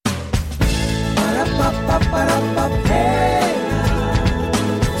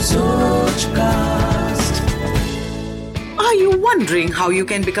Wondering how you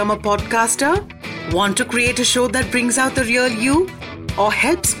can become a podcaster? Want to create a show that brings out the real you? Or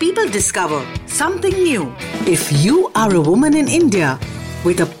helps people discover something new? If you are a woman in India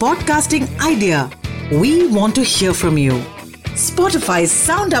with a podcasting idea, we want to hear from you. Spotify's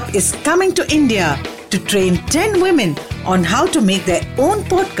Sound Up is coming to India to train 10 women on how to make their own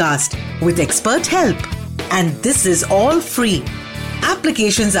podcast with expert help. And this is all free.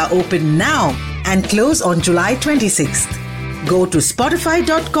 Applications are open now and close on July 26th. Go to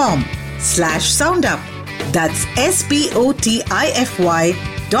spotify.com/soundup. That's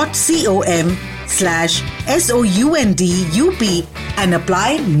spotify.com/soundup and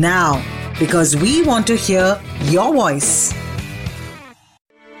apply now because we want to hear your voice.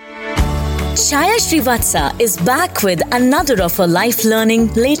 Chaya Srivatsa is back with another of her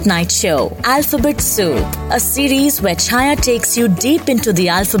life-learning late-night show, Alphabet Soup, a series where Chaya takes you deep into the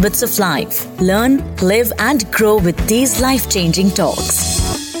alphabets of life. Learn, live and grow with these life-changing talks.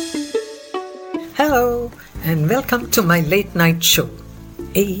 Hello and welcome to my late-night show.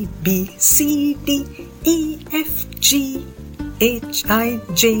 A, B, C, D, E, F, G, H, I,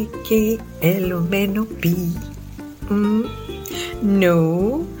 J, K, L, M, N, O, P.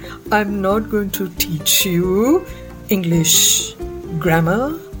 No, I'm not going to teach you English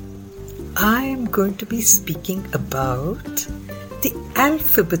grammar. I'm going to be speaking about the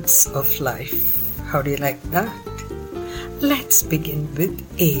alphabets of life. How do you like that? Let's begin with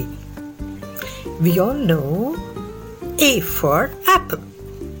A. We all know A for apple.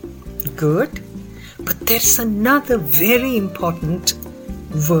 Good. But there's another very important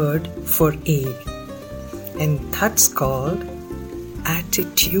word for A, and that's called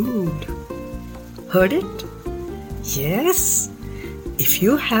attitude. Heard it? Yes. If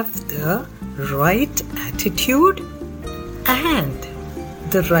you have the right attitude and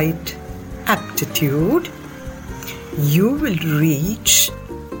the right aptitude, you will reach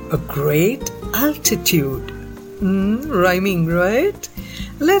a great altitude. Rhyming, right?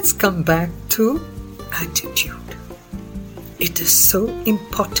 Let's come back to attitude. It is so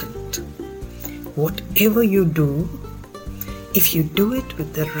important. Whatever you do, if you do it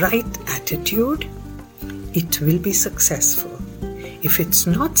with the right attitude, it will be successful. If it's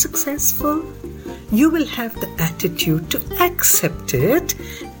not successful, you will have the attitude to accept it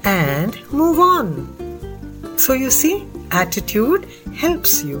and move on. So you see, attitude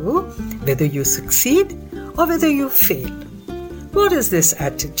helps you whether you succeed or whether you fail. What is this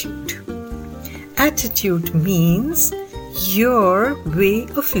attitude? Attitude means your way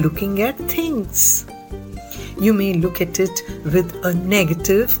of looking at things. You may look at it with a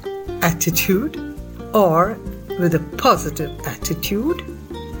negative attitude or with a positive attitude,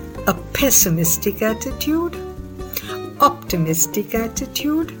 a pessimistic attitude, optimistic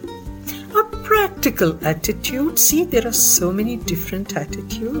attitude, a practical attitude. See, there are so many different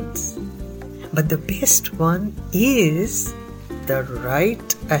attitudes. But the best one is the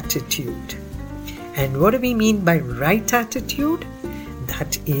right attitude. And what do we mean by right attitude?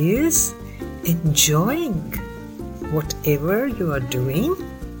 That is enjoying whatever you are doing,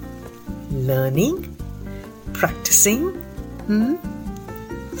 learning, practicing.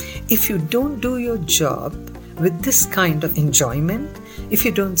 If you don't do your job with this kind of enjoyment, if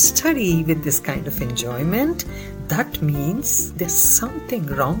you don't study with this kind of enjoyment, that means there's something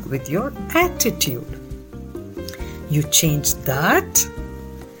wrong with your attitude. You change that,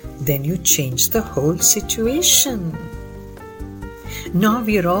 then you change the whole situation. Now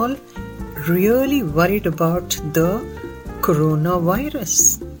we're all really worried about the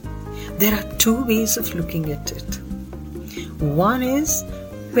coronavirus. There are two ways of looking at it. One is,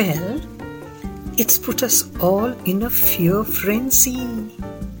 well, it's put us all in a fear frenzy.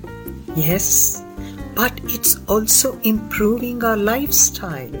 Yes, but it's also improving our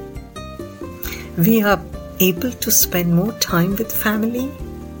lifestyle. We are able to spend more time with family.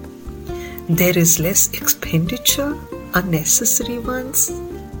 There is less expenditure, unnecessary ones.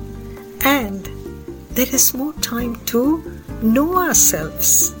 And there is more time to know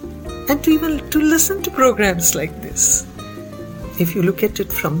ourselves and to even to listen to programs like this. If you look at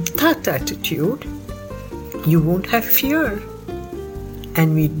it from that attitude, you won't have fear.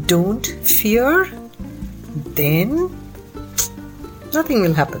 And we don't fear, then nothing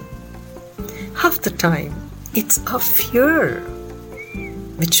will happen. Half the time, it's our fear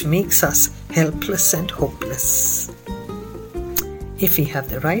which makes us helpless and hopeless. If we have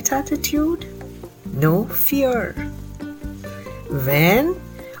the right attitude, no fear. When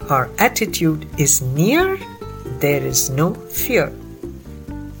our attitude is near, there is no fear.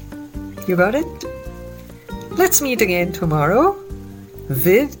 You got it? Let's meet again tomorrow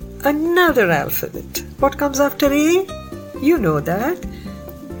with another alphabet. What comes after A? You know that.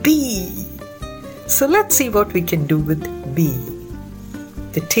 Be. So let's see what we can do with be.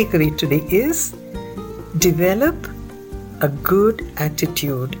 The takeaway today is develop a good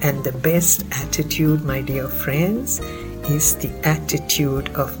attitude, and the best attitude, my dear friends, is the attitude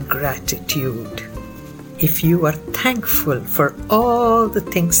of gratitude. If you are thankful for all the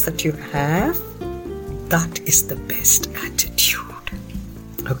things that you have, that is the best attitude.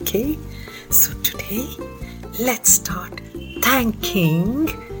 Okay? So today, let's start thanking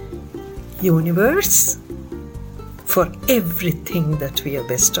universe for everything that we are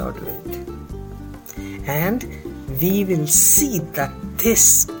bestowed with. And we will see that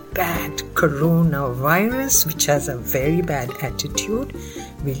this bad coronavirus, which has a very bad attitude,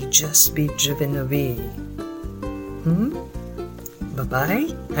 will just be driven away.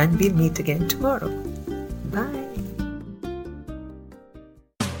 Bye-bye, and we'll meet again tomorrow. Bye.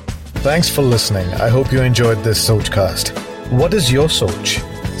 Thanks for listening. I hope you enjoyed this Sochcast. What is your Soch?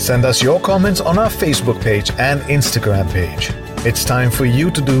 Send us your comments on our Facebook page and Instagram page. It's time for you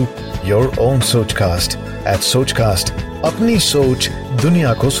to do your own Sochcast at Sochcast. Apni Soch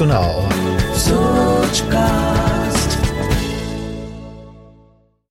Duniya ko sunao. Sochcast.